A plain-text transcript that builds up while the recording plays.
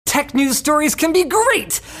tech news stories can be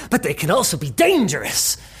great, but they can also be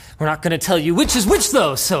dangerous. We're not going to tell you which is which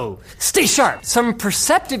though, so stay sharp. Some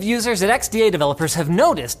perceptive users at XDA developers have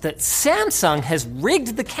noticed that Samsung has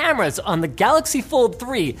rigged the cameras on the Galaxy Fold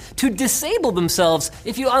 3 to disable themselves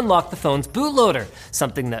if you unlock the phone's bootloader,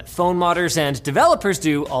 something that phone modders and developers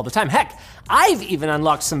do all the time. Heck, I've even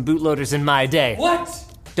unlocked some bootloaders in my day. What?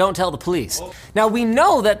 Don't tell the police. Now, we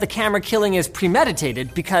know that the camera killing is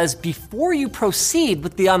premeditated because before you proceed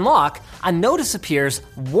with the unlock, a notice appears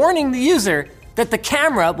warning the user that the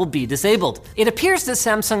camera will be disabled. It appears that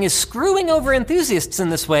Samsung is screwing over enthusiasts in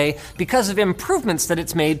this way because of improvements that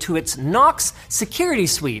it's made to its Knox security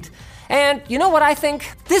suite. And you know what I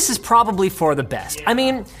think? This is probably for the best. I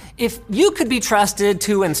mean, if you could be trusted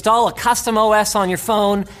to install a custom OS on your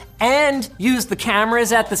phone and use the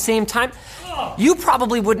cameras at the same time, you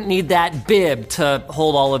probably wouldn't need that bib to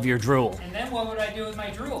hold all of your drool. And then what would I do with my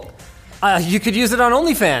drool? You could use it on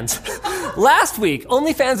OnlyFans. Last week,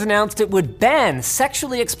 OnlyFans announced it would ban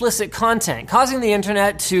sexually explicit content, causing the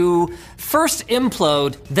internet to first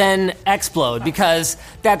implode, then explode, because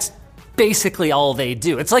that's basically all they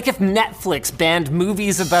do. It's like if Netflix banned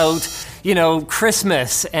movies about,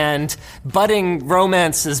 Christmas and budding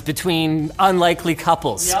romances between unlikely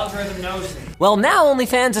couples. The algorithm knows me. Well, now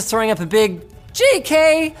OnlyFans is throwing up a big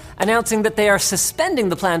JK, announcing that they are suspending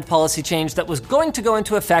the planned policy change that was going to go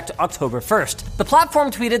into effect October 1st. The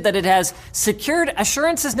platform tweeted that it has secured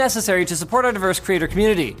assurances necessary to support our diverse creator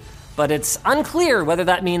community, but it's unclear whether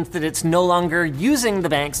that means that it's no longer using the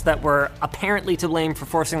banks that were apparently to blame for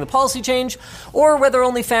forcing the policy change, or whether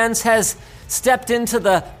OnlyFans has stepped into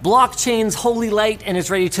the blockchain's holy light and is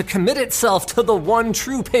ready to commit itself to the one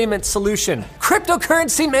true payment solution.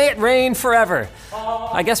 Cryptocurrency, may it reign forever.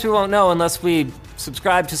 I guess we won't know unless we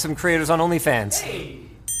subscribe to some creators on OnlyFans. Hey,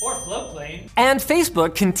 or Floatplane. And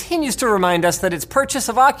Facebook continues to remind us that its purchase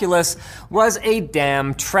of Oculus was a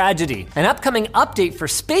damn tragedy. An upcoming update for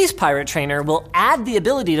Space Pirate Trainer will add the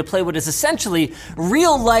ability to play what is essentially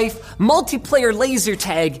real-life multiplayer laser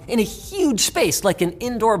tag in a huge space like an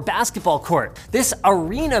indoor basketball court. This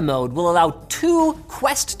arena mode will allow two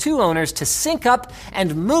Quest 2 owners to sync up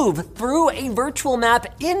and move through a virtual map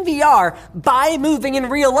in VR by moving in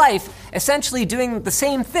real life, essentially doing the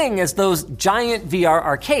same thing as those giant VR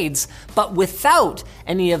arcades, but without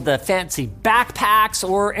any of the fancy backpacks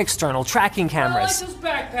or external tracking cameras. I like those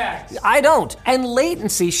backpacks. I don't. And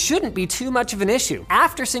latency shouldn't be too much of an issue.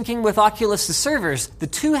 After syncing with Oculus' servers, the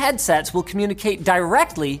two headsets will communicate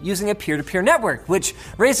directly using a peer-to-peer network, which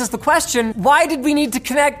raises the question, why did we need to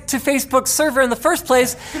connect to Facebook's server in the first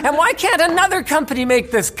place? And why can't another company make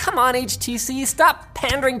this? Come on, HTC, stop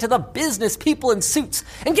pandering to the business people in suits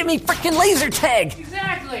and give me frickin' laser tag.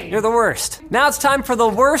 Exactly. You're the worst. Now it's time for the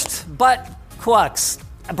worst but Quux.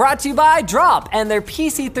 Brought to you by Drop and their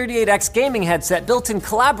PC38X gaming headset built in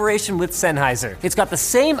collaboration with Sennheiser. It's got the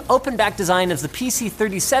same open back design as the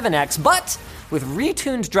PC37X, but with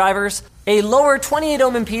retuned drivers, a lower 28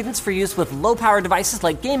 ohm impedance for use with low power devices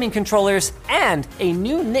like gaming controllers, and a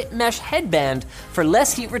new knit mesh headband for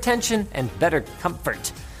less heat retention and better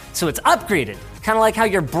comfort. So it's upgraded, kind of like how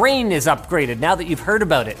your brain is upgraded now that you've heard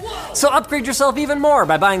about it. So upgrade yourself even more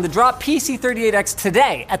by buying the Drop PC38X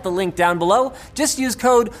today at the link down below. Just use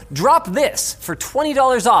code DROPTHIS for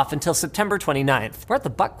 $20 off until September 29th. We're at the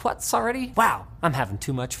butt-quats already? Wow, I'm having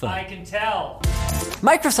too much fun. I can tell.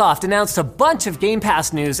 Microsoft announced a bunch of Game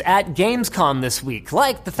Pass news at Gamescom this week,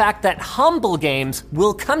 like the fact that Humble Games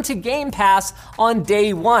will come to Game Pass on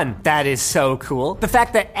day one. That is so cool. The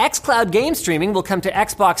fact that xCloud game streaming will come to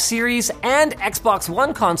Xbox Series and Xbox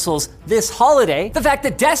One consoles this holiday. The fact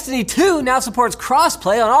that Destiny 2 now supports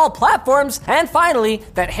crossplay on all platforms. And finally,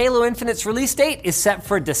 that Halo Infinite's release date is set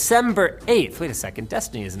for December 8th. Wait a second,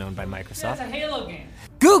 Destiny isn't owned by Microsoft. That's a Halo game.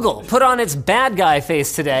 Google put on its bad guy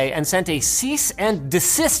face today and sent a cease and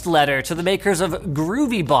desist letter to the makers of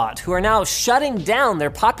GroovyBot, who are now shutting down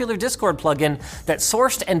their popular Discord plugin that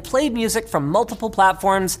sourced and played music from multiple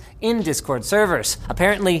platforms in Discord servers.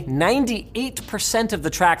 Apparently, 98% of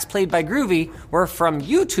the tracks played by Groovy were from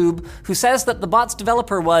YouTube, who says that the bot's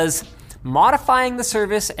developer was modifying the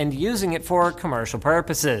service and using it for commercial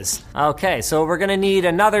purposes. Okay, so we're gonna need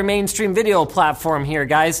another mainstream video platform here,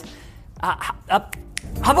 guys.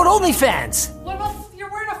 How about OnlyFans? What about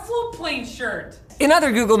you're wearing a Floatplane shirt? In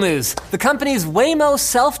other Google news, the company's Waymo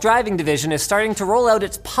self-driving division is starting to roll out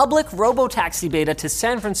its public robotaxi beta to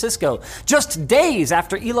San Francisco, just days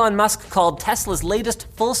after Elon Musk called Tesla's latest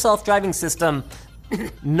full self-driving system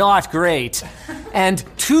Not great. And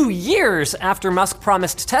 2 years after Musk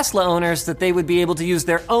promised Tesla owners that they would be able to use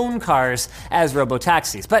their own cars as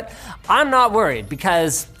robotaxis. But I'm not worried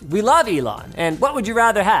because we love Elon. And what would you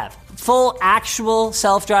rather have? Full actual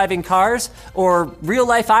self-driving cars or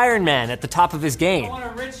real-life Iron Man at the top of his game? I want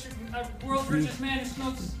a world's richest man who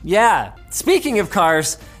smokes. Yeah. Speaking of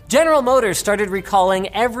cars, General Motors started recalling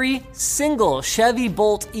every single Chevy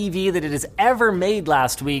Bolt EV that it has ever made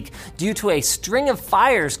last week due to a string of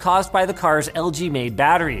fires caused by the car's LG-made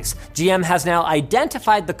batteries. GM has now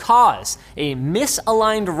identified the cause, a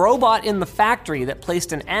misaligned robot in the factory that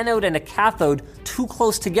placed an anode and a cathode too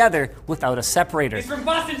close together without a separator. It's from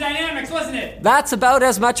Boston Dynamics, wasn't it? That's about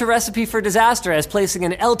as much a recipe for disaster as placing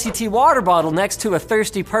an LTT water bottle next to a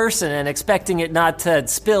thirsty person and expecting it not to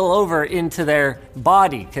spill over into their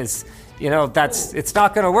body, because it's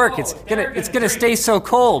not going to work. It's gonna stay so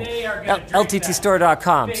cold.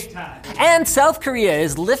 LTTstore.com. Big time. And South Korea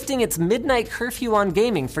is lifting its midnight curfew on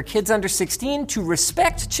gaming for kids under 16 to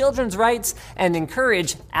respect children's rights and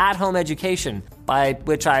encourage at-home education. By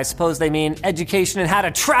which I suppose they mean education and how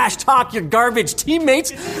to trash talk your garbage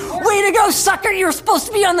teammates. Way to go, sucker! You're supposed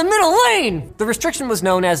to be on the middle lane! The restriction was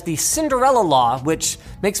known as the Cinderella Law, which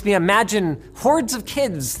makes me imagine hordes of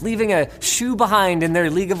kids leaving a shoe behind in their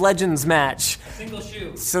League of Legends match. A single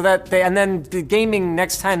shoe. So that and then the gaming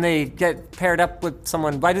next time they get paired up with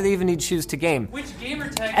someone, why do they even need shoes to game? Which gamer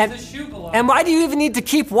tag And- does the shoe belong? And why do you even need to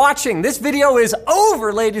keep watching? This video is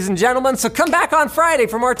over, ladies and gentlemen, so come back on Friday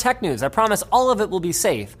for more tech news. I promise all of it will be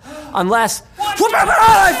safe. Unless... He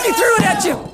threw it at you!